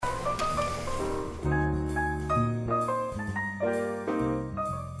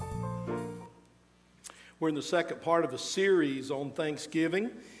We're in the second part of a series on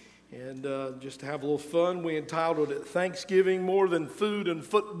Thanksgiving, and just to have a little fun, we entitled it Thanksgiving More Than Food and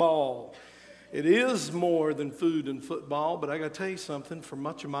Football. It is more than food and football, but I got to tell you something, for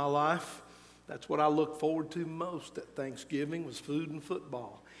much of my life, that's what I look forward to most at Thanksgiving was food and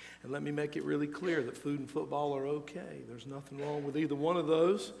football. And let me make it really clear that food and football are okay. There's nothing wrong with either one of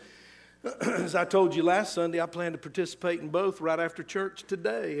those. As I told you last Sunday, I plan to participate in both right after church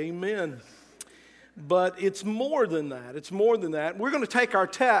today. Amen. But it's more than that. It's more than that. We're going to take our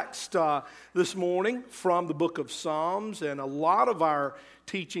text this morning from the book of Psalms, and a lot of our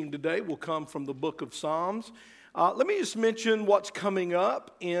teaching today will come from the book of Psalms. Let me just mention what's coming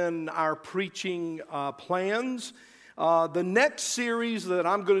up in our preaching plans. The next series that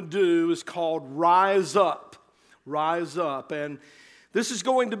I'm going to do is called Rise Up. Rise Up. And this is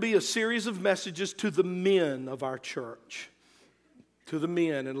going to be a series of messages to the men of our church. To the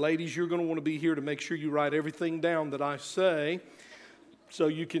men. And ladies, you're going to want to be here to make sure you write everything down that I say so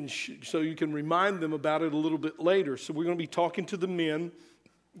you can remind them about it a little bit later. So we're going to be talking to the men.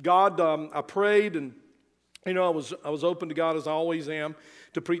 God, I prayed, and I was open to God, as I always am,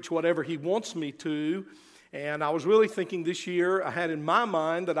 to preach whatever He wants me to. And I was really thinking this year, I had in my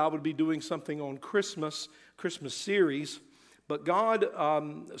mind that I would be doing something on Christmas series. But God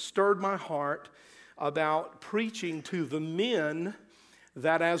stirred my heart about preaching to the men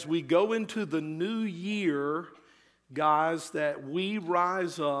that as we go into the new year, guys, that we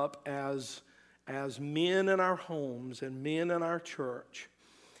rise up as men in our homes and men in our church.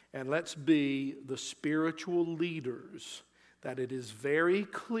 And let's be the spiritual leaders that it is very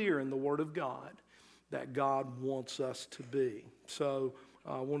clear in the Word of God that God wants us to be. So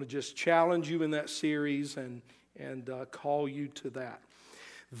I want to just challenge you in that series and call you to that.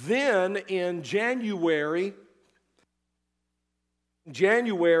 Then in January,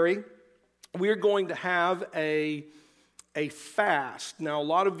 we're going to have a fast. Now, a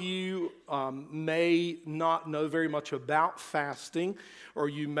lot of you may not know very much about fasting, or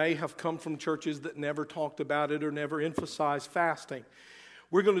you may have come from churches that never talked about it or never emphasized fasting.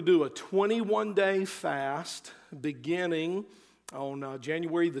 We're going to do a 21-day fast beginning on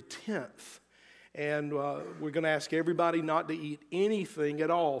January the 10th. And we're going to ask everybody not to eat anything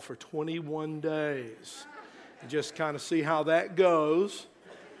at all for 21 days. Just kind of see how that goes.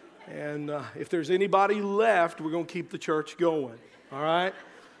 And if there's anybody left, we're going to keep the church going. All right?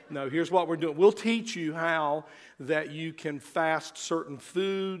 No, here's what we're doing. We'll teach you how that you can fast certain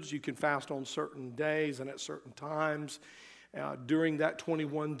foods. You can fast on certain days and at certain times during that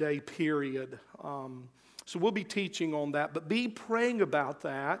 21-day period. So we'll be teaching on that. But be praying about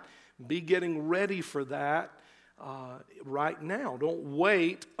that. Be getting ready for that right now. Don't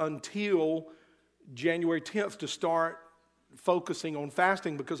wait until January 10th to start focusing on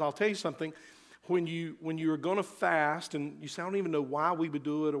fasting, because I'll tell you something, when you're going to fast, and you say, I don't even know why we would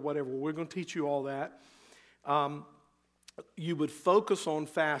do it or whatever, well, we're going to teach you all that. You would focus on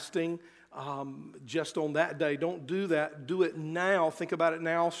fasting just on that day. Don't do that. Do it now. Think about it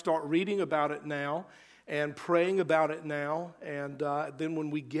now. Start reading about it now and praying about it now. And then when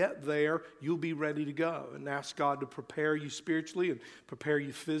we get there, you'll be ready to go, and ask God to prepare you spiritually and prepare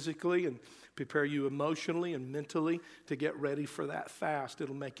you physically and prepare you emotionally and mentally to get ready for that fast.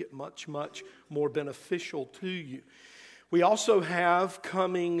 It'll make it much, much more beneficial to you. We also have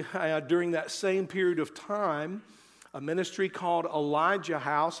coming during that same period of time a ministry called Elijah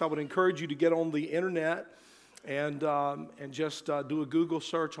House. I would encourage you to get on the internet and just do a Google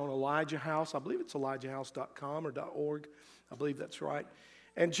search on Elijah House. I believe it's elijahhouse.com or .org. I believe that's right.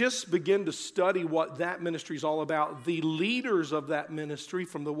 And just begin to study what that ministry is all about. The leaders of that ministry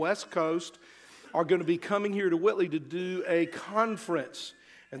from the West Coast are going to be coming here to Whitley to do a conference.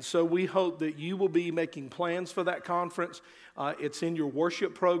 And so we hope that you will be making plans for that conference. It's in your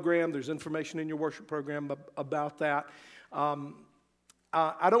worship program. There's information in your worship program about that.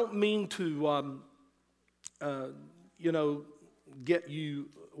 I don't mean to, get you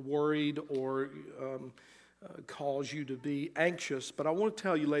worried or cause you to be anxious. But I want to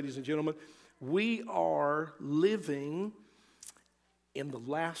tell you, ladies and gentlemen, we are living in the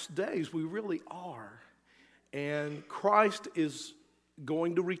last days. We really are. And Christ is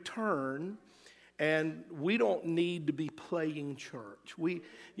going to return, and we don't need to be playing church.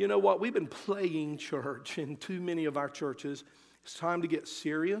 You know what? We've been playing church in too many of our churches. It's time to get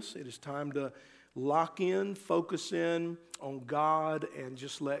serious. It is time to lock in, focus in on God, and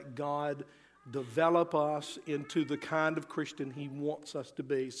just let God develop us into the kind of Christian He wants us to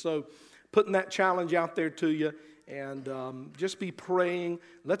be. So putting that challenge out there to you, and just be praying.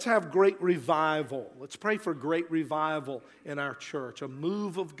 Let's have great revival. Let's pray for great revival in our church, a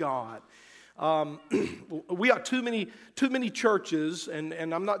move of God. We got too many churches, and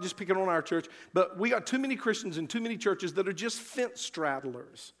I'm not just picking on our church, but we got too many Christians and too many churches that are just fence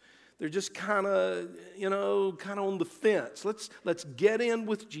straddlers. They're just kind of on the fence. Let's get in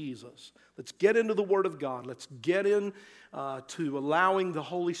with Jesus. Let's get into the Word of God. Let's get in to allowing the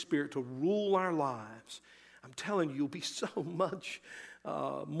Holy Spirit to rule our lives. I'm telling you, you'll be so much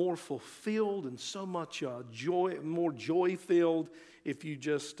more fulfilled and so much more joy-filled if you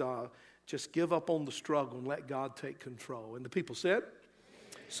just give up on the struggle and let God take control. And the people said,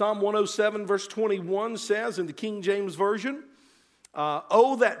 Psalm 107 verse 21 says in the King James Version,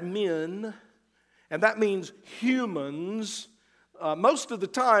 oh, that men, and that means humans. Most of the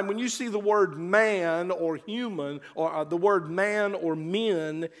time when you see the word man or human, or the word man or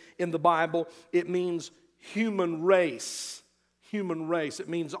men in the Bible, it means human race. Human race. It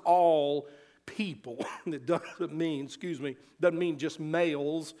means all people. It doesn't mean just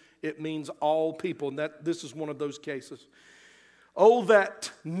males. It means all people. And this is one of those cases. Oh,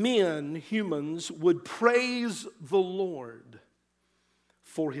 that men, humans, would praise the Lord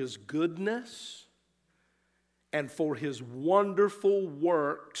for His goodness and for His wonderful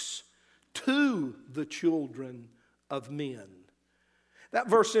works to the children of men. That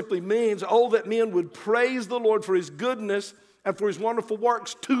verse simply means, oh, that men would praise the Lord for His goodness and for His wonderful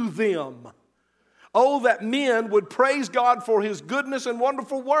works to them. Oh, that men would praise God for His goodness and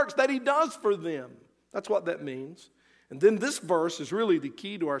wonderful works that He does for them. That's what that means. And then this verse is really the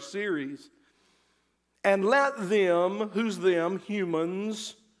key to our series. And let them, who's them?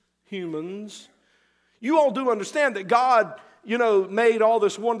 Humans. You all do understand that God, made all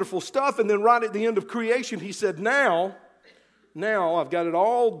this wonderful stuff, and then right at the end of creation, He said, now I've got it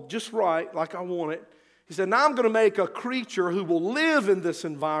all just right, like I want it. He said, now I'm going to make a creature who will live in this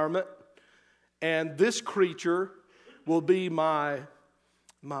environment, and this creature will be my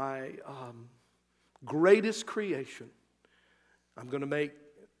greatest creation. I'm going to make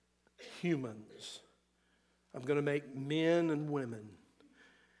humans. I'm going to make men and women.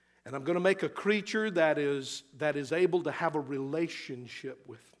 And I'm going to make a creature that is able to have a relationship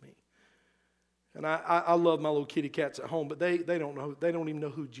with me. And I love my little kitty cats at home, but they don't know. They don't even know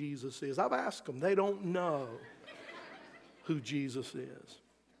who Jesus is. I've asked them. They don't know who Jesus is.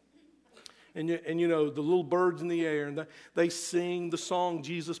 And the little birds in the air, and they sing the song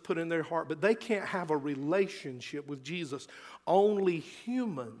Jesus put in their heart, but they can't have a relationship with Jesus. Only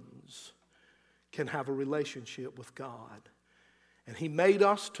humans can have a relationship with God. And He made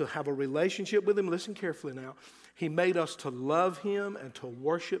us to have a relationship with Him. Listen carefully now. He made us to love Him and to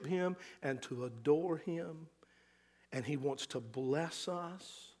worship Him and to adore Him. And He wants to bless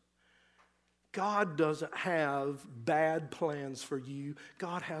us. God doesn't have bad plans for you.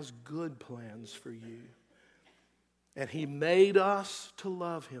 God has good plans for you. And He made us to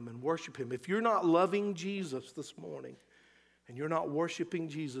love Him and worship Him. If you're not loving Jesus this morning, and you're not worshiping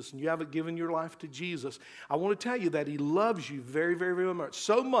Jesus, and you haven't given your life to Jesus, I want to tell you that He loves you very, very, very much.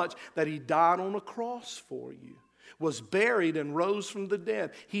 So much that He died on a cross for you, was buried and rose from the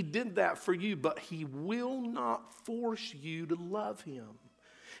dead. He did that for you, but He will not force you to love Him.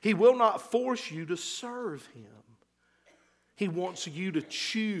 He will not force you to serve Him. He wants you to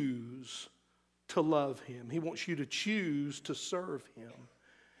choose to love Him. He wants you to choose to serve Him.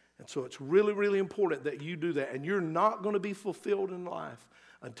 And so it's really, really important that you do that. And you're not going to be fulfilled in life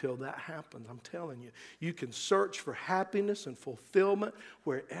until that happens. I'm telling you. You can search for happiness and fulfillment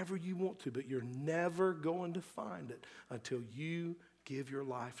wherever you want to, but you're never going to find it until you give your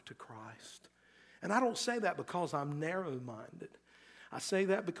life to Christ. And I don't say that because I'm narrow-minded. I say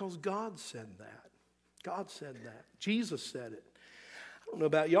that because God said that. God said that. Jesus said it. I don't know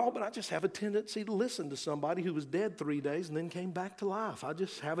about y'all, but I just have a tendency to listen to somebody who was dead 3 days and then came back to life. I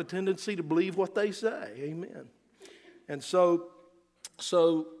just have a tendency to believe what they say. Amen. And so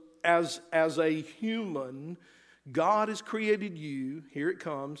as a human, God has created you, here it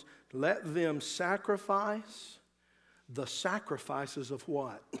comes, let them sacrifice the sacrifices of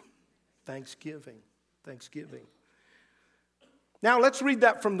what? Thanksgiving. Thanksgiving. Now let's read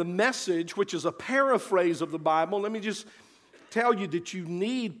that from the Message, which is a paraphrase of the Bible. Let me just tell you that you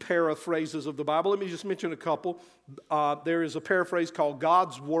need paraphrases of the Bible. Let me just mention a couple. There is a paraphrase called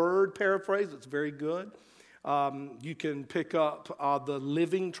God's Word paraphrase. It's very good. You can pick up the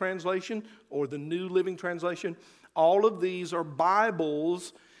Living Translation or the New Living Translation. All of these are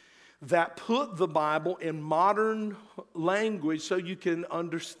Bibles that put the Bible in modern language so you can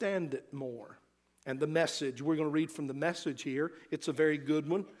understand it more. And the Message, we're going to read from the Message here. It's a very good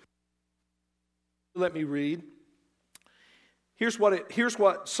one. Let me read. Here's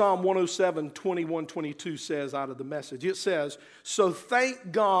what Psalm 107, 21, 22 says out of the Message. It says, "So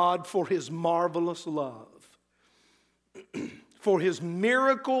thank God for his marvelous love, for his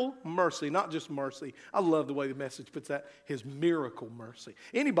miracle mercy," not just mercy. I love the way the Message puts that, his miracle mercy.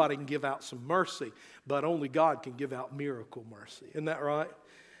 Anybody can give out some mercy, but only God can give out miracle mercy. Isn't that right?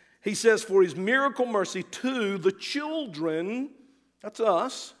 He says, "For his miracle mercy to the children," that's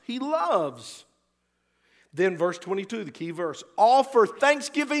us, "he loves." Then verse 22, the key verse, "Offer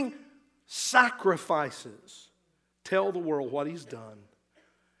thanksgiving sacrifices. Tell the world what he's done.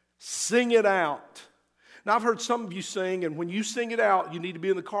 Sing it out." Now, I've heard some of you sing, and when you sing it out, you need to be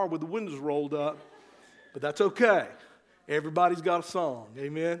in the car with the windows rolled up. But that's okay. Everybody's got a song.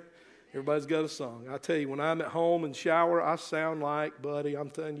 Amen? Everybody's got a song. I tell you, when I'm at home and shower, I sound like, buddy, I'm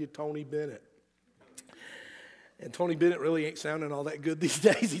telling you, Tony Bennett. And Tony Bennett really ain't sounding all that good these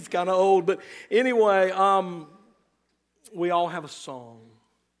days. He's kind of old. But anyway, we all have a song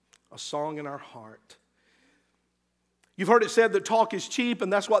in our heart. You've heard it said that talk is cheap,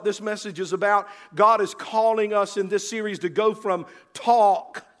 and that's what this message is about. God is calling us in this series to go from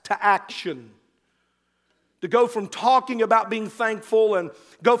talk to action. To go from talking about being thankful and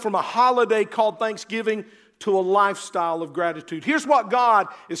go from a holiday called Thanksgiving to a lifestyle of gratitude. Here's what God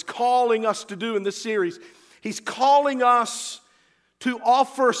is calling us to do in this series. He's calling us to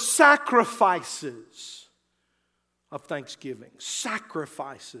offer sacrifices of thanksgiving.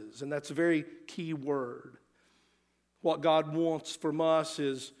 Sacrifices, and that's a very key word. What God wants from us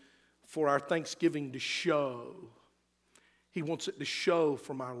is for our thanksgiving to show. He wants it to show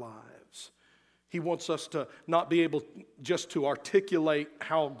from our lives. He wants us to not be able just to articulate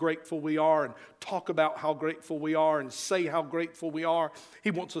how grateful we are and talk about how grateful we are and say how grateful we are.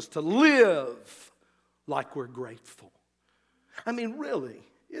 He wants us to live like we're grateful. I mean, really,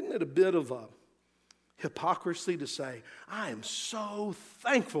 isn't it a bit of a hypocrisy to say, I am so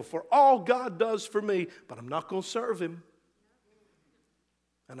thankful for all God does for me, but I'm not going to serve him.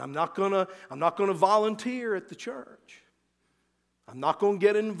 And I'm not going to volunteer at the church. I'm not going to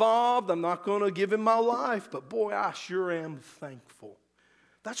get involved. I'm not going to give him my life. But boy, I sure am thankful.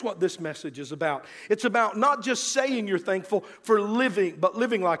 That's what this message is about. It's about not just saying you're thankful for living, but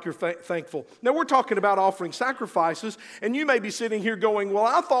living like you're thankful. Now, we're talking about offering sacrifices, and you may be sitting here going, well,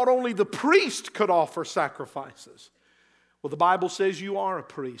 I thought only the priest could offer sacrifices. Well, the Bible says you are a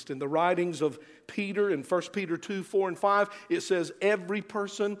priest. In the writings of Peter in 1 Peter 2, 4, and 5, it says every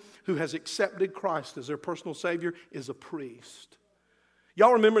person who has accepted Christ as their personal Savior is a priest.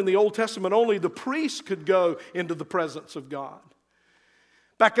 Y'all remember in the Old Testament, only the priests could go into the presence of God.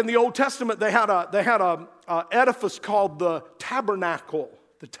 Back in the Old Testament, they had a edifice called the tabernacle.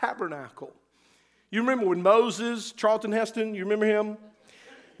 The tabernacle. You remember when Moses, Charlton Heston, you remember him?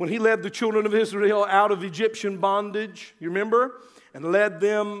 When he led the children of Israel out of Egyptian bondage, you remember? And led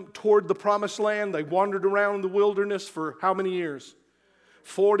them toward the promised land. They wandered around the wilderness for how many years?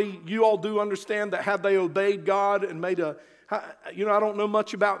 40. You all do understand that had they obeyed God and made I don't know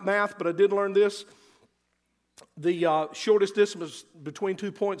much about math, but I did learn this. The shortest distance between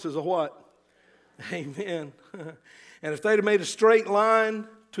 2 points is a what? Amen. And if they'd have made a straight line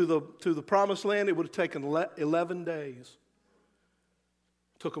to the promised land, it would have taken 11 days.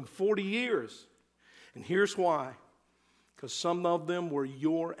 It took them 40 years. And here's why. Because some of them were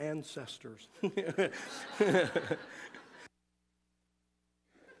your ancestors.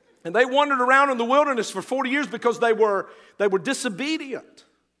 And they wandered around in the wilderness for 40 years because they were disobedient.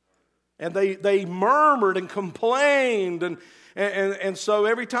 And they murmured and complained. And so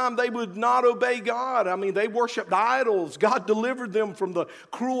every time they would not obey God, I mean, they worshiped idols. God delivered them from the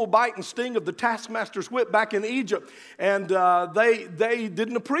cruel bite and sting of the taskmaster's whip back in Egypt. And they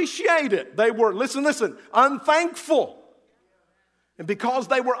didn't appreciate it. They were, listen, unthankful. And because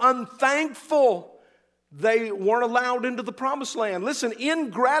they were unthankful, they weren't allowed into the promised land. Listen,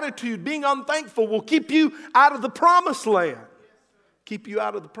 ingratitude, being unthankful, will keep you out of the promised land. Keep you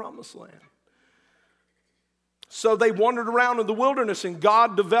out of the promised land. So they wandered around in the wilderness, and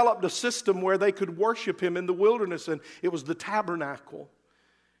God developed a system where they could worship him in the wilderness, and it was the tabernacle.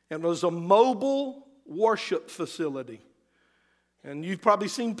 And it was a mobile worship facility. And you've probably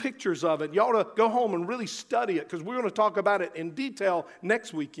seen pictures of it. You ought to go home and really study it, because we're going to talk about it in detail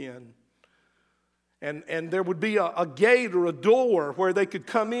next weekend. And there would be a gate or a door where they could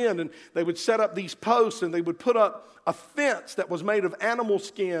come in, and they would set up these posts, and they would put up a fence that was made of animal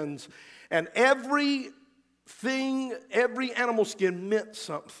skins. And every animal skin meant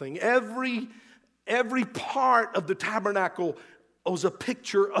something. Every part of the tabernacle was a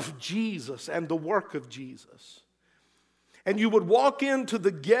picture of Jesus and the work of Jesus. And you would walk into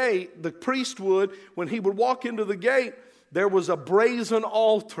the gate, the priest would, when he would walk into the gate, there was a brazen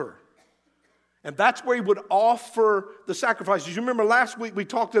altar. And that's where he would offer the sacrifices. You remember last week we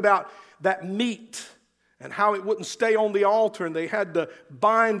talked about that meat and how it wouldn't stay on the altar, and they had to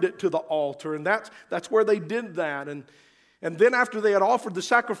bind it to the altar. And that's where they did that. And then after they had offered the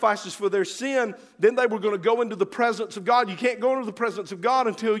sacrifices for their sin, then they were going to go into the presence of God. You can't go into the presence of God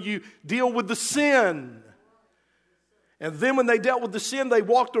until you deal with the sin. And then when they dealt with the sin, they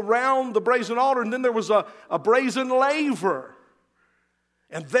walked around the brazen altar, and then there was a brazen laver.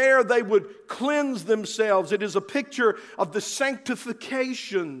 And there they would cleanse themselves. It is a picture of the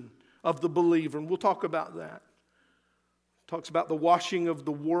sanctification of the believer. And we'll talk about that. It talks about the washing of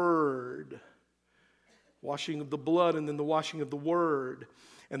the Word. Washing of the blood and then the washing of the Word.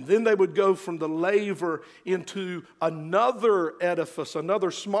 And then they would go from the laver into another edifice,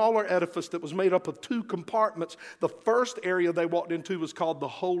 another smaller edifice that was made up of 2 compartments. The first area they walked into was called the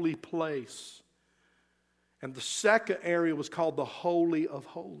Holy Place. And the second area was called the Holy of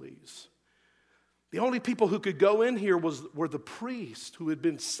Holies. The only people who could go in here were the priests who had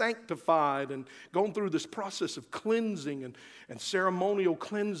been sanctified and gone through this process of cleansing and ceremonial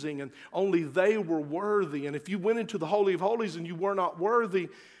cleansing, and only they were worthy. And if you went into the Holy of Holies and you were not worthy,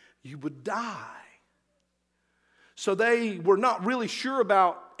 you would die. So they were not really sure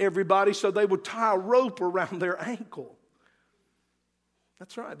about everybody, so they would tie a rope around their ankle.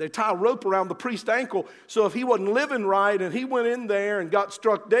 That's right. They tie a rope around the priest's ankle, so if he wasn't living right and he went in there and got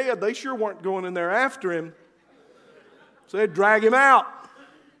struck dead, they sure weren't going in there after him. So they'd drag him out.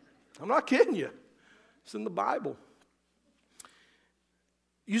 I'm not kidding you. It's in the Bible.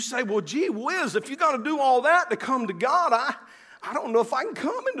 You say, well, gee whiz, if you got to do all that to come to God, I don't know if I can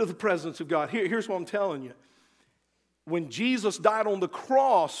come into the presence of God. Here's what I'm telling you. When Jesus died on the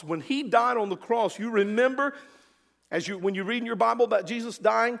cross, when he died on the cross, you remember when you read in your Bible about Jesus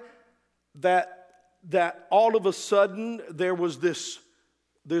dying, that all of a sudden there was this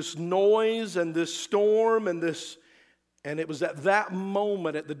noise and this storm and it was at that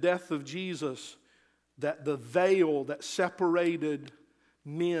moment, at the death of Jesus, that the veil that separated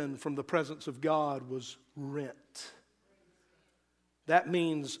men from the presence of God was rent. That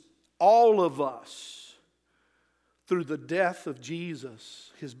means all of us, through the death of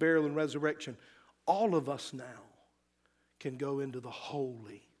Jesus, his burial and resurrection, all of us now can go into the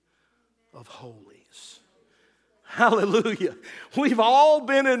Holy of Holies. Hallelujah. We've all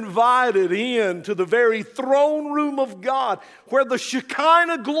been invited in to the very throne room of God where the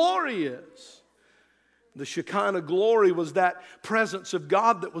Shekinah glory is. The Shekinah glory was that presence of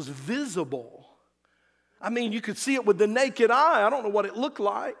God that was visible. I mean, you could see it with the naked eye. I don't know what it looked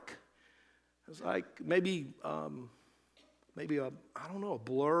like. It was like maybe a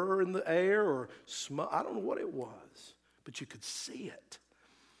blur in the air or smoke. I don't know what it was. But you could see it.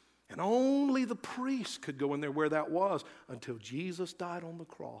 And only the priest could go in there where that was until Jesus died on the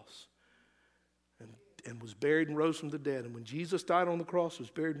cross and was buried and rose from the dead. And when Jesus died on the cross,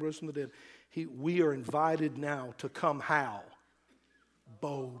 was buried and rose from the dead, we are invited now to come how?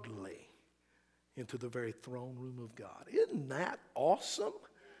 Boldly into the very throne room of God. Isn't that awesome?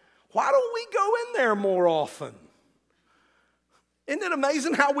 Why don't we go in there more often? Isn't it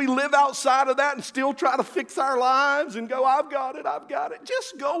amazing how we live outside of that and still try to fix our lives and go, I've got it.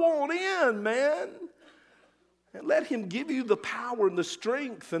 Just go on in, man. And let him give you the power and the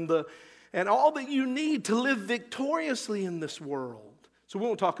strength and all that you need to live victoriously in this world. So we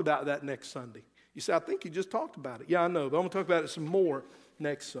won't talk about that next Sunday. You say, I think you just talked about it. Yeah, I know, but I'm going to talk about it some more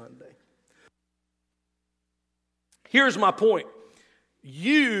next Sunday. Here's my point.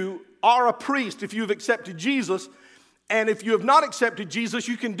 You are a priest if you've accepted Jesus. And if you have not accepted Jesus,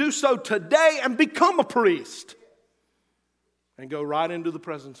 you can do so today and become a priest and go right into the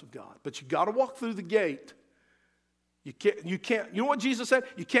presence of God. But you got to walk through the gate. You can't. You know what Jesus said?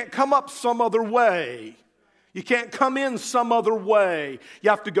 You can't come up some other way. You can't come in some other way.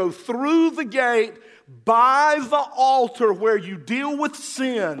 You have to go through the gate by the altar where you deal with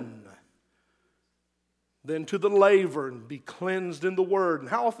sin. Then to the laver and be cleansed in the Word. And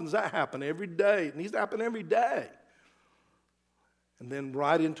how often does that happen? Every day. It needs to happen every day. And then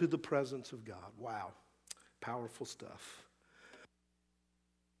right into the presence of God. Wow. Powerful stuff.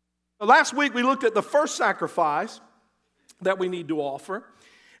 Last week we looked at the first sacrifice that we need to offer.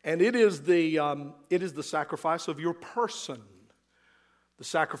 And it is the sacrifice of your person. The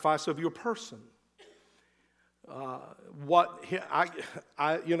sacrifice of your person. I'd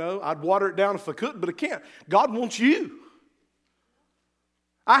water it down if I could, but I can't. God wants you.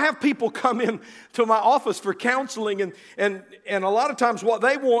 I have people come in to my office for counseling, and a lot of times what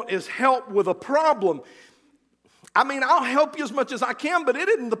they want is help with a problem. I mean, I'll help you as much as I can, but it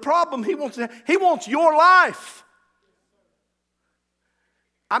isn't the problem. He wants your life.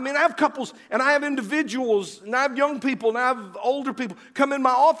 I mean, I have couples, and I have individuals, and I have young people, and I have older people come in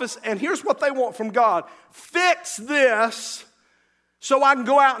my office, and here's what they want from God. Fix this so I can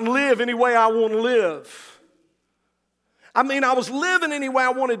go out and live any way I want to live. I mean, I was living any way I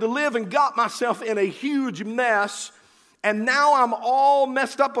wanted to live and got myself in a huge mess, and now I'm all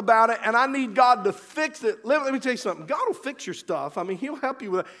messed up about it, and I need God to fix it. Let me tell you something. God will fix your stuff. I mean, He'll help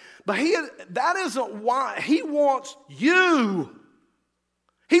you with it. But that isn't why. He wants you.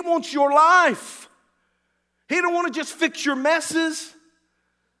 He wants your life. He don't want to just fix your messes.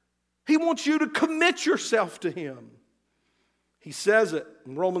 He wants you to commit yourself to Him. He says it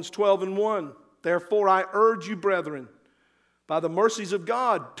in Romans 12:1. Therefore I urge you, brethren, by the mercies of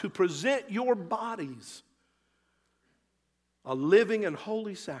God, to present your bodies a living and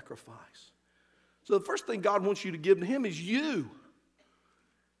holy sacrifice. So the first thing God wants you to give to Him is you.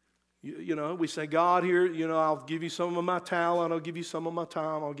 You know, we say, God, here, you know, I'll give you some of my talent, I'll give you some of my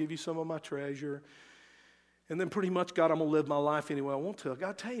time, I'll give you some of my treasure. And then pretty much, God, I'm going to live my life any way I want to. I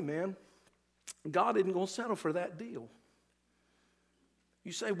got to tell you, man, God isn't going to settle for that deal.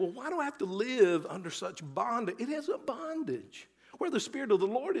 You say, well, why do I have to live under such bondage? It is a bondage. Where the Spirit of the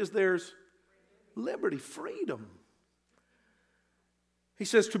Lord is, there's liberty, freedom. He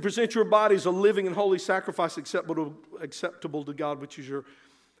says to present your bodies a living and holy sacrifice acceptable to God, which is your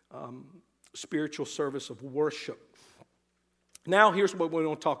spiritual service of worship. Now, here's what we're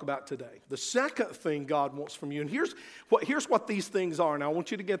going to talk about today. The second thing God wants from you, and here's what these things are. Now, I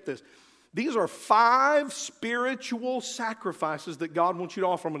want you to get this. These are 5 spiritual sacrifices that God wants you to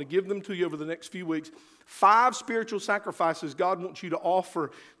offer. I'm going to give them to you over the next few weeks. 5 spiritual sacrifices God wants you to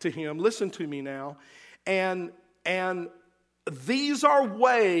offer to Him. Listen to me now. And these are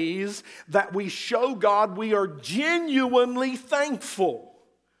ways that we show God we are genuinely thankful.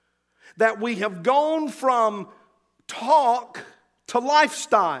 That we have gone from talk to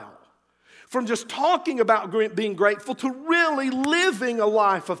lifestyle. From just talking about being grateful to really living a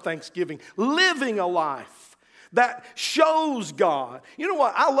life of thanksgiving. Living a life that shows God. You know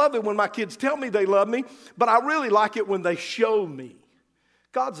what? I love it when my kids tell me they love me, but I really like it when they show me.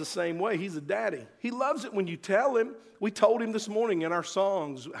 God's the same way. He's a daddy. He loves it when you tell Him. We told Him this morning in our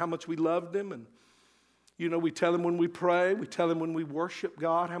songs how much we loved Him. And, you know, we tell Him when we pray. We tell Him when we worship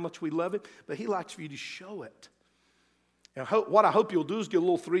God how much we love Him. But He likes for you to show it. And what I hope you'll do is get a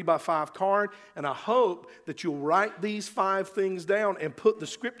little 3x5 card, and I hope that you'll write these 5 things down and put the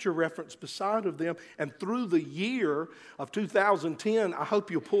scripture reference beside of them. And through the year of 2010, I hope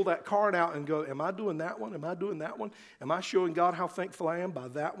you'll pull that card out and go, am I doing that one? Am I doing that one? Am I showing God how thankful I am by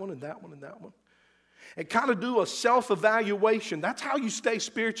that one and that one and that one? And kind of do a self-evaluation. That's how you stay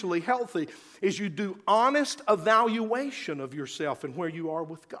spiritually healthy, is you do honest evaluation of yourself and where you are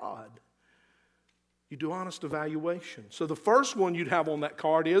with God. You do honest evaluation. So the first one you'd have on that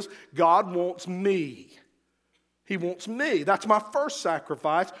card is, God wants me. He wants me. That's my first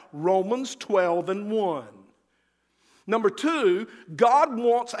sacrifice, Romans 12:1. Number 2, God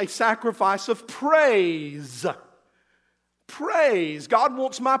wants a sacrifice of praise. Praise. God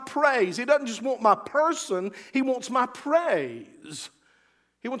wants my praise. He doesn't just want my person, He wants my praise.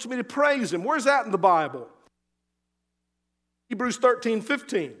 He wants me to praise Him. Where's that in the Bible? Hebrews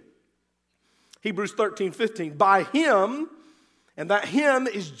 13:15. Hebrews 13:15. By Him, and that Him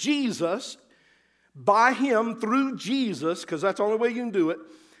is Jesus, by Him, through Jesus, because that's the only way you can do it,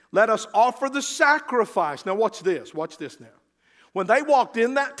 let us offer the sacrifice. Now watch this. Watch this now. When they walked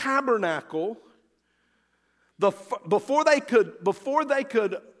in that tabernacle, before they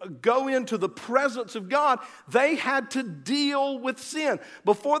could go into the presence of God, they had to deal with sin.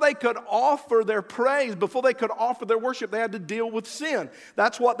 Before they could offer their praise, before they could offer their worship, they had to deal with sin.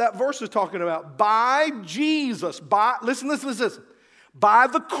 That's what that verse is talking about. By Jesus, listen. By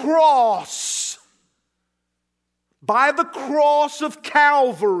the cross of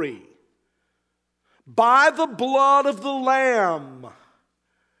Calvary, by the blood of the Lamb,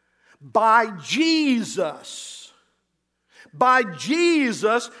 by Jesus,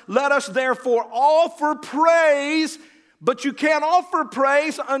 let us therefore offer praise, but you can't offer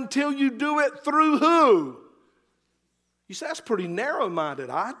praise until you do it through who? You say, that's pretty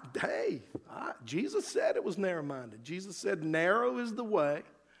narrow-minded. Jesus said it was narrow-minded. Jesus said, narrow is the way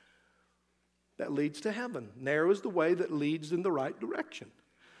that leads to heaven. Narrow is the way that leads in the right direction.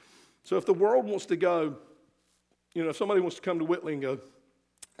 So if the world wants to go, you know, if somebody wants to come to Whitley and go,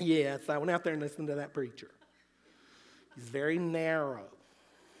 yes, I went out there and listened to that preacher. He's very narrow.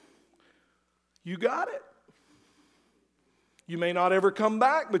 You got it. You may not ever come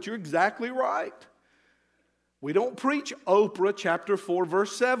back, but you're exactly right. We don't preach Oprah chapter 4,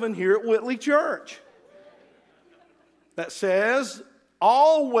 verse 7 here at Whitley Church. That says,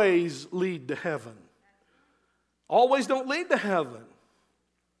 always lead to heaven. Always don't lead to heaven.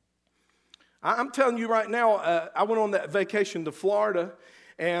 I'm telling you right now, I went on that vacation to Florida,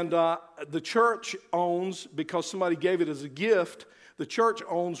 and the church owns, because somebody gave it as a gift, the church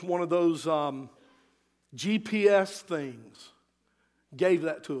owns one of those GPS things. Gave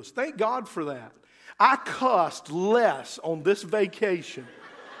that to us. Thank God for that. I cussed less on this vacation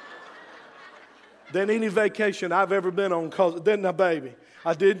than any vacation I've ever been on, didn't I, baby?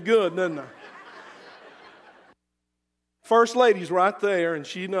 I did good, didn't I? First lady's right there, and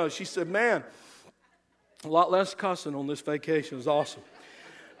she knows. She said, man, a lot less cussing on this vacation. It was awesome.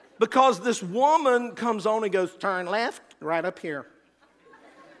 Because this woman comes on and goes, turn left, right up here.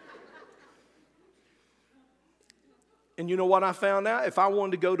 And you know what I found out? If I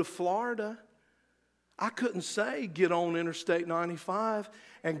wanted to go to Florida, I couldn't say get on Interstate 95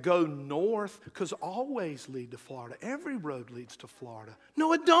 and go north, because always lead to Florida. Every road leads to Florida.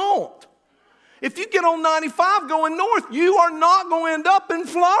 No, it don't. If you get on 95 going north, you are not going to end up in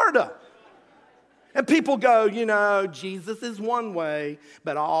Florida. And people go, you know, Jesus is one way,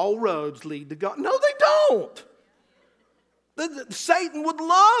 but all roads lead to God. No, they don't. Satan would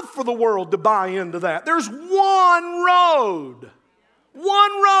love for the world to buy into that. There's one road.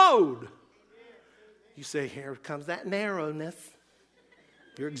 One road. You say, here comes that narrowness.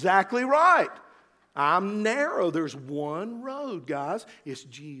 You're exactly right. I'm narrow. There's one road, guys. It's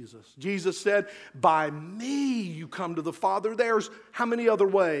Jesus. Jesus said, by me you come to the Father. There's how many other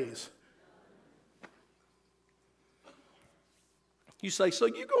ways? You say, so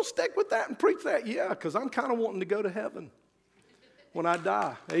you going to stick with that and preach that? Yeah, because I'm kind of wanting to go to heaven when I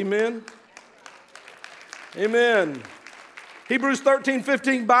die. Amen? Amen. Hebrews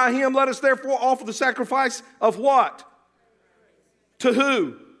 13:15, by him let us therefore offer the sacrifice of what? To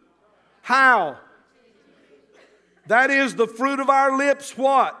who? How? That is the fruit of our lips,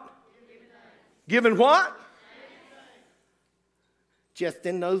 what? Giving what? Just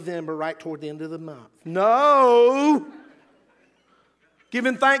in November, right toward the end of the month. No.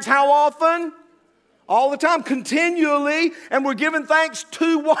 Giving thanks how often? All the time, continually. And we're giving thanks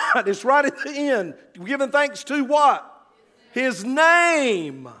to what? It's right at the end. We're giving thanks to what? His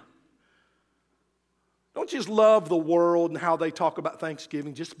name. Don't just love the world and how they talk about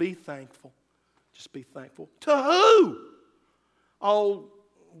Thanksgiving. Just be thankful. Just be thankful. To who? Oh,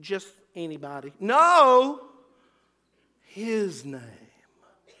 just anybody. No. His name.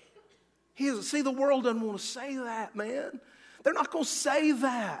 See, the world doesn't want to say that, man. They're not going to say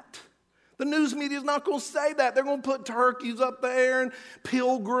that. The news media is not going to say that. They're going to put turkeys up there and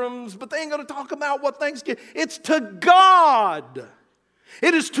pilgrims, but they ain't going to talk about what Thanksgiving. It's to God.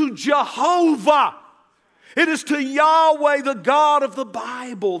 It is to Jehovah. It is to Yahweh, the God of the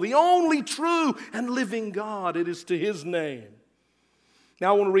Bible, the only true and living God. It is to his name.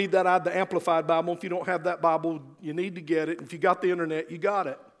 Now I want to read that out of the Amplified Bible. If you don't have that Bible, you need to get it. If you got the internet, you got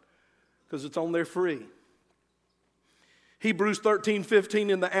it, because it's on there free. Hebrews 13:15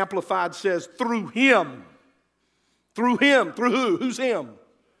 in the Amplified says, through him. Through him. Through who? Who's him?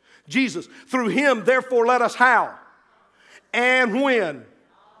 Jesus. Through him, therefore, let us how? And when?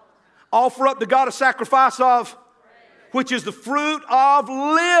 Offer up to God a sacrifice of, which is the fruit of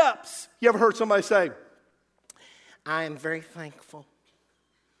lips. You ever heard somebody say, I am very thankful.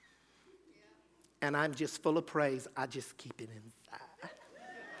 And I'm just full of praise. I just keep it inside.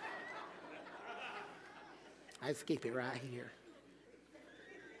 I just keep it right here.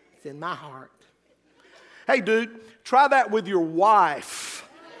 It's in my heart. Hey, dude, try that with your wife.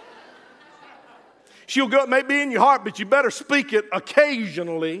 She'll go, it may be in your heart, but you better speak it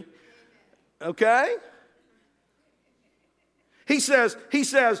occasionally. Okay? He says,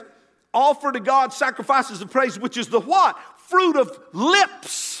 offer to God sacrifices of praise, which is the what? Fruit of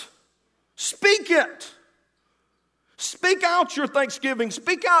lips. Speak it. Speak out your thanksgiving.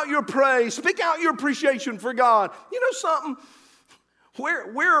 Speak out your praise. Speak out your appreciation for God. You know something?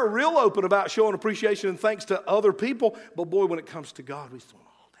 We're real open about showing appreciation and thanks to other people, but boy, when it comes to God, we just want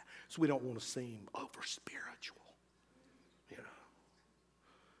all that. So we don't want to seem over spiritual. You know.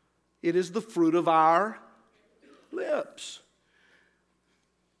 It is the fruit of our lips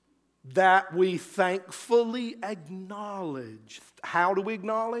that we thankfully acknowledge. How do we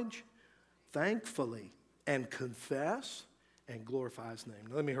acknowledge? Thankfully. And confess and glorify his name.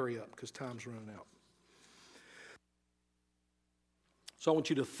 Now, let me hurry up because time's running out. So I want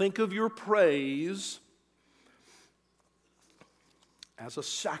you to think of your praise as a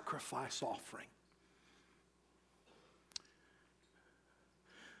sacrifice offering.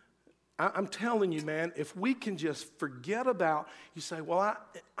 I'm telling you, man, if we can just forget about, you say, well,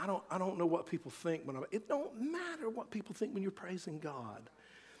 I don't know what people think. It don't matter what people think when you're praising God.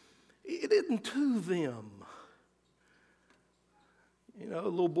 It isn't to them. You know, a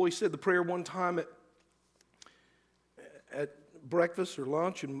little boy said the prayer one time at breakfast or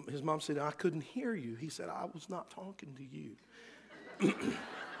lunch, and his mom said, I couldn't hear you. He said, I was not talking to you.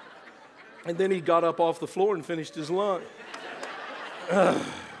 And then he got up off the floor and finished his lunch.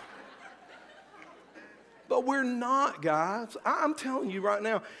 But we're not, guys. I'm telling you right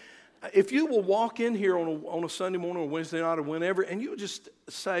now, if you will walk in here on a Sunday morning or Wednesday night or whenever, and you just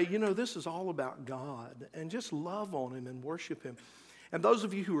say, you know, this is all about God, and just love on Him and worship Him. And those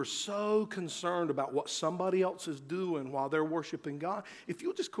of you who are so concerned about what somebody else is doing while they're worshiping God, if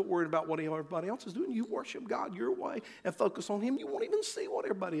you'll just quit worrying about what everybody else is doing, you worship God your way and focus on Him, you won't even see what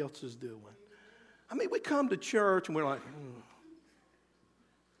everybody else is doing. I mean, we come to church and we're like,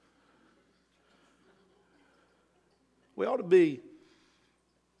 We ought to be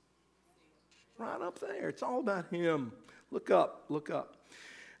right up there. It's all about Him. Look up, look up.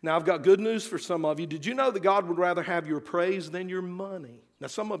 Now, I've got good news for some of you. Did you know that God would rather have your praise than your money? Now,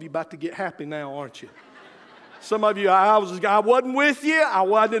 some of you about to get happy now, aren't you? Some of you, I wasn't with you.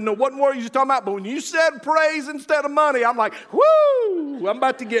 I didn't know what word you were talking about. But when you said praise instead of money, I'm like, whoo! I'm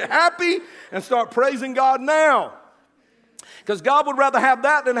about to get happy and start praising God now. Because God would rather have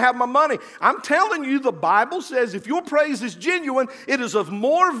that than have my money. I'm telling you, the Bible says if your praise is genuine, it is of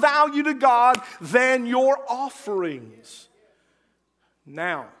more value to God than your offerings.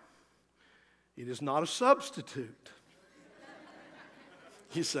 Now, it is not a substitute.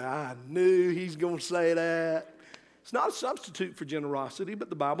 You say, I knew he's going to say that. It's not a substitute for generosity,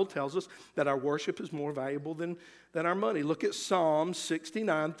 but the Bible tells us that our worship is more valuable than our money. Look at Psalm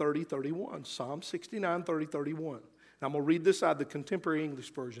 69, 30, 31. Psalm 69, 30, 31. Now, I'm going to read this out of the Contemporary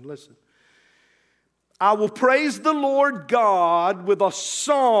English Version. Listen. I will praise the Lord God with a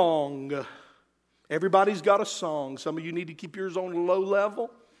song. Everybody's got a song. Some of you need to keep yours on a low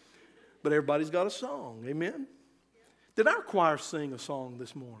level, but everybody's got a song. Amen? Did our choir sing a song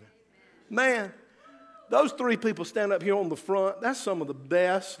this morning? Man, those three people stand up here on the front. That's some of the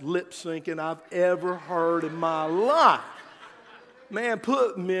best lip syncing I've ever heard in my life. Man,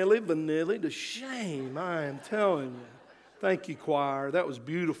 put Milli Vanilli to shame, I am telling you. Thank you, choir. That was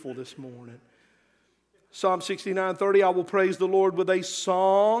beautiful this morning. Psalm 69:30, I will praise the Lord with a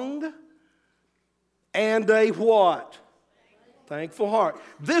song and a what? Thankful heart.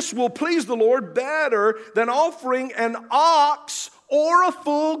 This will please the Lord better than offering an ox or a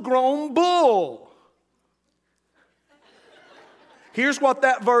full-grown bull. Here's what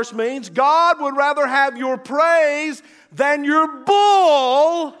that verse means. God would rather have your praise than your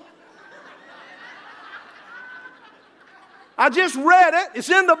bull. I just read it. It's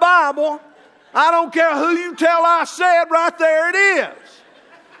in the Bible. I don't care who you tell I said, right there it is.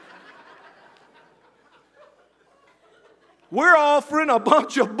 We're offering a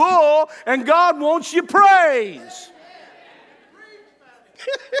bunch of bull, and God wants your praise.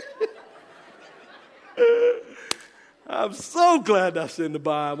 I'm so glad that's in the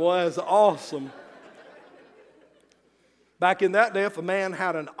Bible. That's awesome. Back in that day, if a man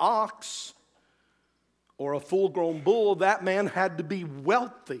had an ox or a full-grown bull, that man had to be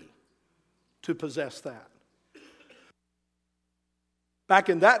wealthy to possess that. Back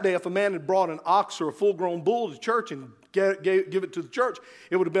in that day, if a man had brought an ox or a full-grown bull to church and give it to the church,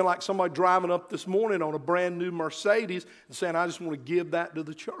 it would have been like somebody driving up this morning on a brand new Mercedes and saying, I just want to give that to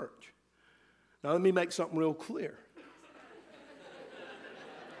the church. Now, let me make something real clear.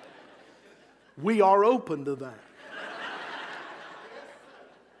 We are open to that.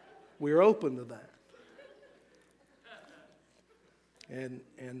 We're open to that.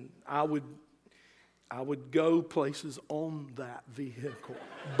 And I would go places on that vehicle.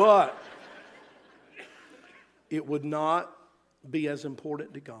 But it would not be as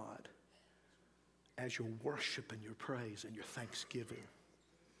important to God as your worship and your praise and your thanksgiving.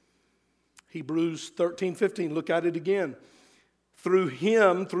 Hebrews 13:15, look at it again. Through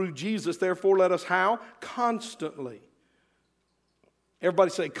Him, through Jesus, therefore let us how? Constantly. Everybody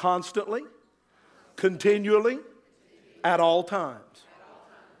say constantly, continually, at all times.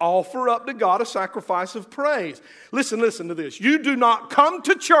 Offer up to God a sacrifice of praise. Listen to this. You do not come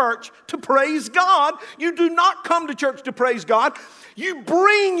to church to praise God. You do not come to church to praise God. You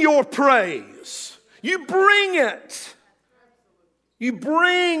bring your praise. You bring it. You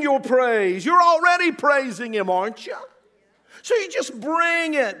bring your praise. You're already praising Him, aren't you? So you just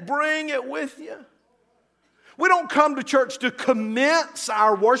bring it with you. We don't come to church to commence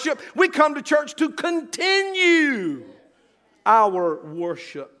our worship. We come to church to continue our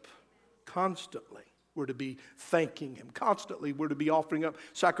worship. Constantly, we're to be thanking Him. Constantly, we're to be offering up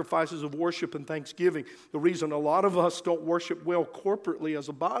sacrifices of worship and thanksgiving. The reason a lot of us don't worship well corporately as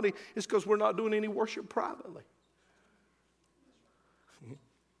a body is because we're not doing any worship privately.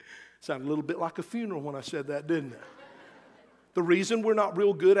 Sounded a little bit like a funeral when I said that, didn't it? The reason we're not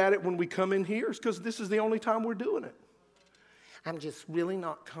real good at it when we come in here is because this is the only time we're doing it. I'm just really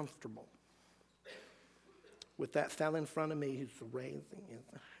not comfortable with that fellow in front of me who's raising his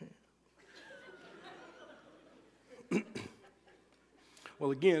hand.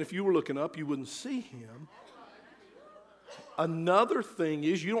 Well, again, if you were looking up, you wouldn't see him. Another thing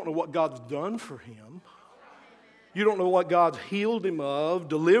is you don't know what God's done for him. You don't know what God's healed him of,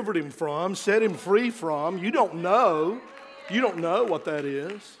 delivered him from, set him free from. You don't know. You don't know what that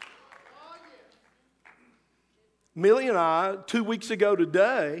is. Millie and I, 2 weeks ago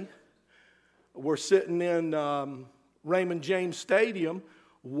today, were sitting in Raymond James Stadium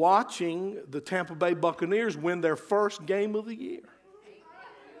watching the Tampa Bay Buccaneers win their first game of the year.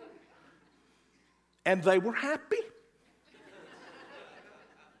 And they were happy.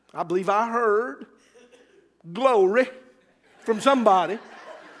 I believe I heard glory from somebody.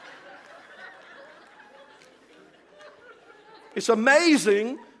 It's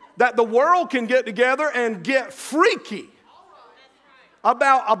amazing that the world can get together and get freaky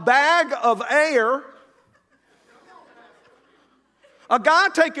about a bag of air. A guy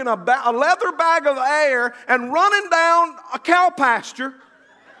taking a leather bag of air and running down a cow pasture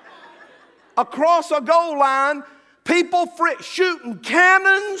across a goal line, people shooting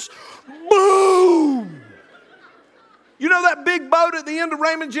cannons, boom! You know that big boat at the end of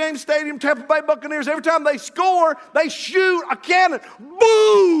Raymond James Stadium, Tampa Bay Buccaneers, every time they score, they shoot a cannon,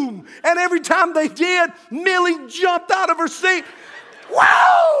 boom! And every time they did, Millie jumped out of her seat.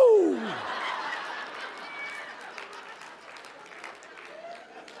 Whoa!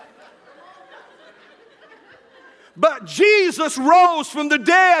 But Jesus rose from the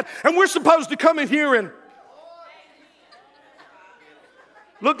dead, and we're supposed to come in here and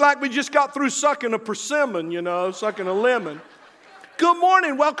look like we just got through sucking a persimmon, sucking a lemon. Good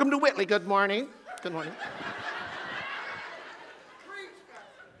morning. Welcome to Whitley. Good morning. Good morning.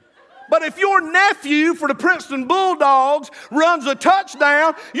 But if your nephew for the Princeton Bulldogs runs a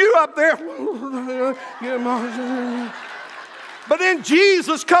touchdown, you up there. But then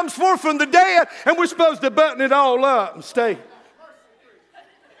Jesus comes forth from the dead, and we're supposed to button it all up and stay.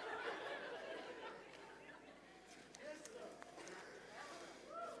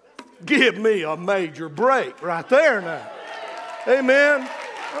 Give me a major break right there now. Amen.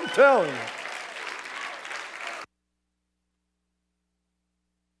 I'm telling you.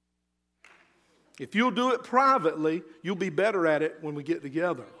 If you'll do it privately, you'll be better at it when we get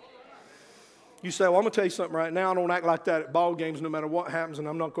together. You say, well, I'm going to tell you something right now. I don't act like that at ball games no matter what happens, and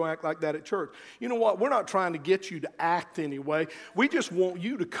I'm not going to act like that at church. You know what? We're not trying to get you to act anyway. We just want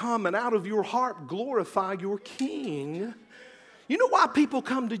you to come and out of your heart glorify your King. You know why people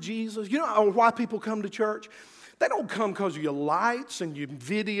come to Jesus? You know why people come to church? They don't come because of your lights and your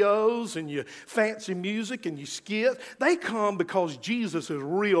videos and your fancy music and your skits. They come because Jesus is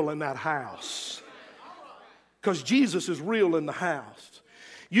real in that house. Because Jesus is real in the house.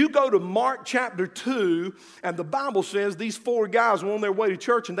 You go to Mark chapter 2, and the Bible says these 4 guys were on their way to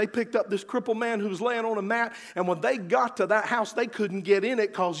church, and they picked up this crippled man who was laying on a mat, and when they got to that house, they couldn't get in it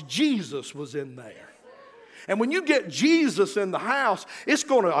because Jesus was in there. And when you get Jesus in the house, it's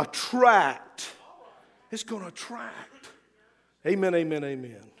going to attract. It's going to attract. Amen, amen,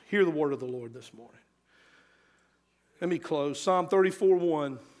 amen. Hear the word of the Lord this morning. Let me close. Psalm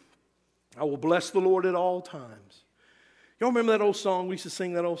 34:1. I will bless the Lord at all times. Y'all remember that old song? We used to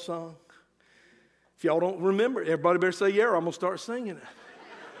sing that old song. If y'all don't remember, everybody better say yeah, or I'm going to start singing it.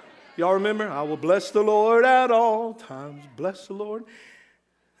 Y'all remember? I will bless the Lord at all times. Bless the Lord.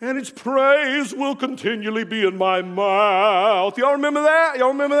 And His praise will continually be in my mouth. Y'all remember that? Y'all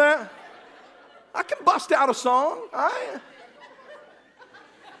remember that? I can bust out a song.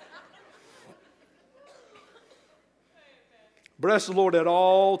 Bless the Lord at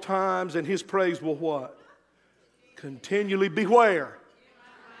all times, and His praise will what? Continually be where?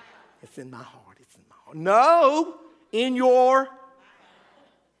 It's in my heart. It's in my heart. No, in your.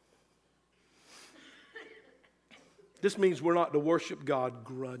 This means we're not to worship God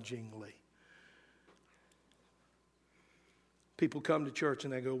grudgingly. People come to church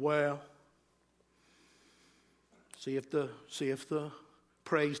and they go, well, see if the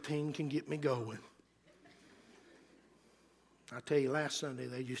praise team can get me going. I tell you, last Sunday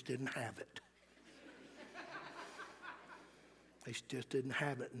they just didn't have it. They just didn't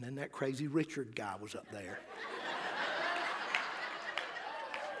have it. And then that crazy Richard guy was up there.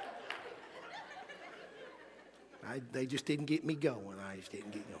 They just didn't get me going. I just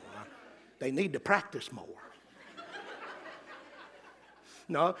didn't get going. They need to practice more.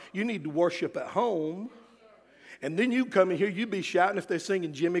 No, you need to worship at home. And then you come in here, you be shouting if they're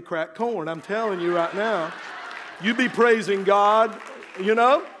singing Jimmy Crack Corn. I'm telling you right now. You be praising God, you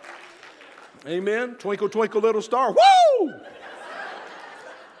know. Amen. Twinkle, twinkle, little star. Woo!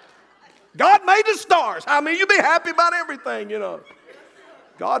 God made the stars. I mean, you be happy about everything, you know.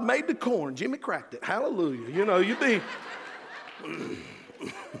 God made the corn. Jimmy cracked it. Hallelujah. You know, you be.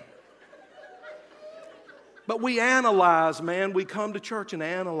 But we analyze, man. We come to church and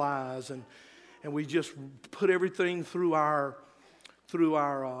analyze, and we just put everything through our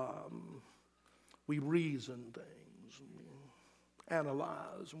we reason things, and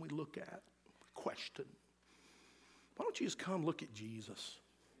analyze, and we look at, question. Why don't you just come look at Jesus?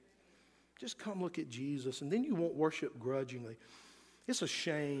 Just come look at Jesus, and then you won't worship grudgingly. It's a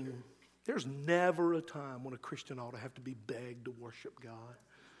shame. There's never a time when a Christian ought to have to be begged to worship God.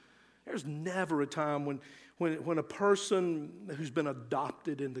 There's never a time when a person who's been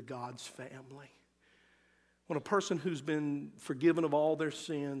adopted into God's family, when a person who's been forgiven of all their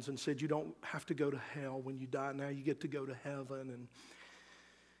sins and said you don't have to go to hell when you die, now you get to go to heaven.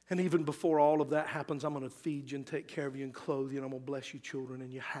 And even before all of that happens, I'm going to feed you and take care of you and clothe you, and I'm going to bless your children in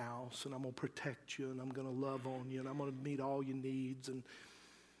your house, and I'm going to protect you, and I'm going to love on you, and I'm going to meet all your needs. And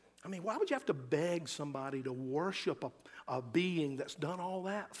I mean, why would you have to beg somebody to worship a being that's done all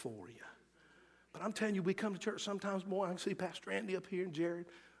that for you? But I'm telling you, we come to church sometimes, boy, I can see Pastor Andy up here and Jared,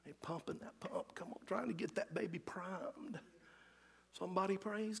 they pumping that pump, come on, trying to get that baby primed. Somebody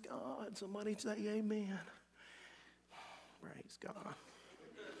praise God. Somebody say amen. Praise God.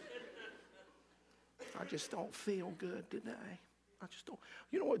 I just don't feel good today. I just don't.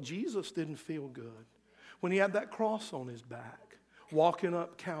 You know what? Jesus didn't feel good when he had that cross on his back, walking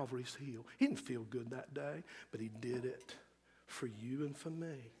up Calvary's hill. He didn't feel good that day, but he did it for you and for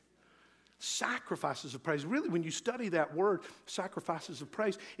me. Sacrifices of praise. Really, when you study that word, sacrifices of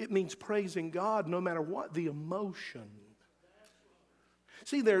praise, it means praising God no matter what the emotion.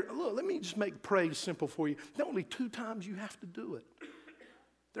 See, look, let me just make praise simple for you. There are only 2 times you have to do it.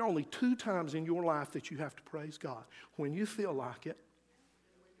 There are only 2 times in your life that you have to praise God. When you feel like it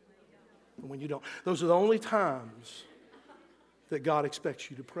and when you don't. Those are the only times that God expects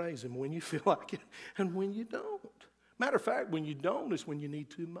you to praise him, when you feel like it and when you don't. Matter of fact, when you don't is when you need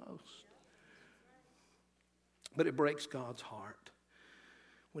to most. But it breaks God's heart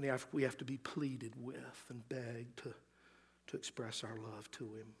when we have to be pleaded with and begged to express our love to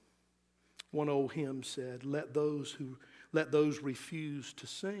him. One old hymn said, let those refuse to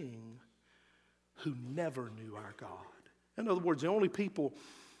sing who never knew our God. In other words, the only people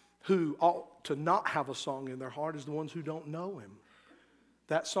who ought to not have a song in their heart is the ones who don't know him.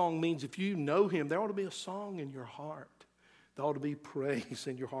 That song means if you know him, there ought to be a song in your heart. There ought to be praise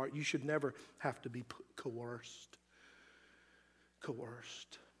in your heart. You should never have to be coerced.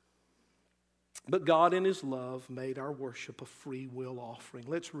 But God in his love made our worship a free will offering.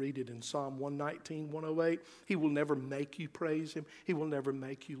 Let's read it in Psalm 119, 108. He will never make you praise him. He will never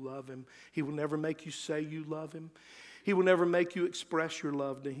make you love him. He will never make you say you love him. He will never make you express your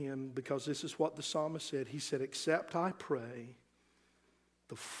love to him, because this is what the psalmist said. He said, except I pray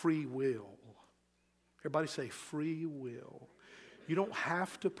the free will. Everybody say free will. You don't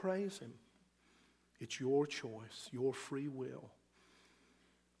have to praise him. It's your choice, your free will.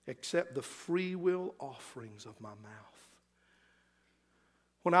 Accept the free will offerings of my mouth.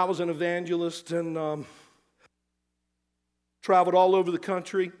 When I was an evangelist and traveled all over the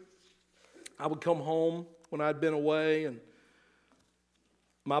country, I would come home when I'd been away and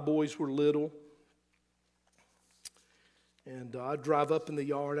my boys were little. And I'd drive up in the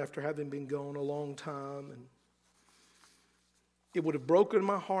yard after having been gone a long time. And it would have broken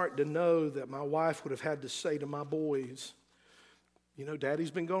my heart to know that my wife would have had to say to my boys, you know, Daddy's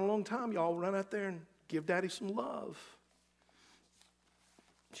been gone a long time. Y'all run out there and give Daddy some love.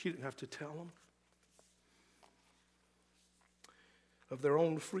 She didn't have to tell them. Of their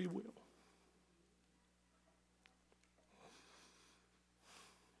own free will.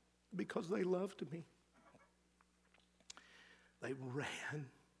 Because they loved me. They ran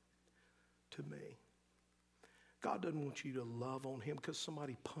to me. God doesn't want you to love on him because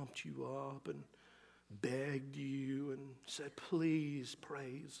somebody pumped you up and begged you and said, please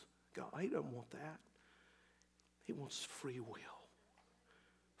praise God. He doesn't want that. He wants free will.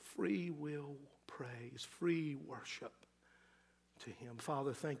 Free will praise, free worship to him.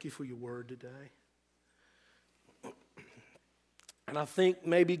 Father, thank you for your word today. And I think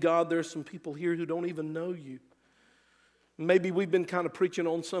maybe, God, there's some people here who don't even know you. Maybe we've been kind of preaching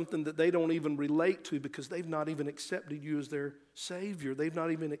on something that they don't even relate to because they've not even accepted you as their Savior. They've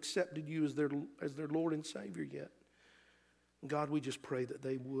not even accepted you as their Lord and Savior yet. God, we just pray that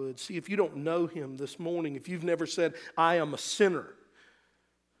they would. See, if you don't know Him this morning, if you've never said, I am a sinner,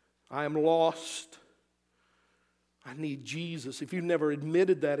 I am lost, I need Jesus. If you've never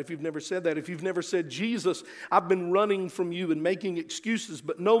admitted that, if you've never said that, if you've never said, Jesus, I've been running from you and making excuses,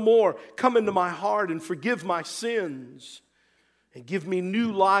 but no more. Come into my heart and forgive my sins and give me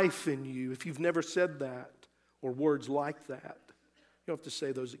new life in you. If you've never said that or words like that, you don't have to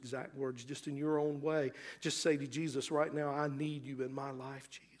say those exact words, just in your own way. Just say to Jesus right now, I need you in my life,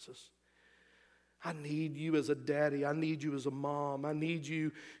 Jesus. I need you as a daddy. I need you as a mom. I need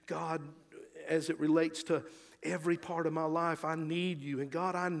you, God, as it relates to every part of my life. I need you. And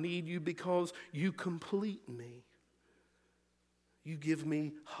God, I need you because you complete me. You give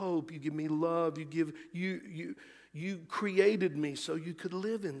me hope. You give me love. You created me so you could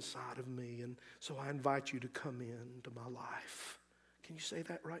live inside of me. And so I invite you to come into my life. Can you say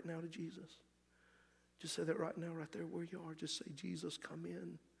that right now to Jesus? Just say that right now, right there where you are. Just say, Jesus, come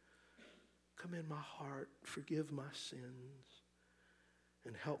in. Come in my heart. Forgive my sins.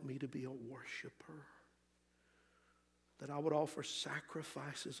 And help me to be a worshiper. That I would offer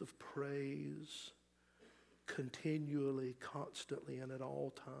sacrifices of praise continually, constantly, and at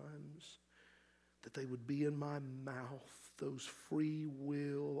all times. That they would be in my mouth, those free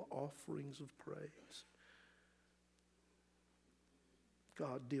will offerings of praise.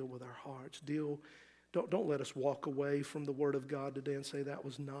 God, deal with our hearts. Don't let us walk away from the Word of God today and say, that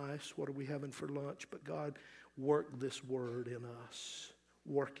was nice. What are we having for lunch? But God, work this Word in us.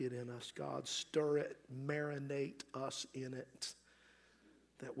 Work it in us, God. Stir it, marinate us in it,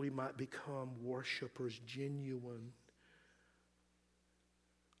 that we might become worshipers, genuine,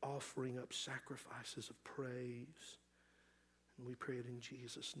 offering up sacrifices of praise. And we pray it in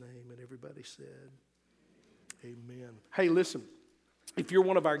Jesus' name. And everybody said, amen. Hey, listen. If you're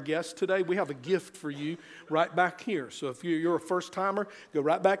one of our guests today, we have a gift for you right back here. So if you're a first-timer, go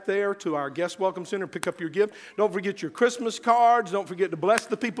right back there to our Guest Welcome Center, pick up your gift. Don't forget your Christmas cards. Don't forget to bless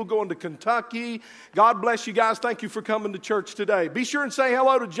the people going to Kentucky. God bless you guys. Thank you for coming to church today. Be sure and say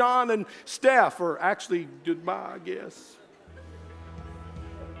hello to John and Steph, or actually goodbye, I guess.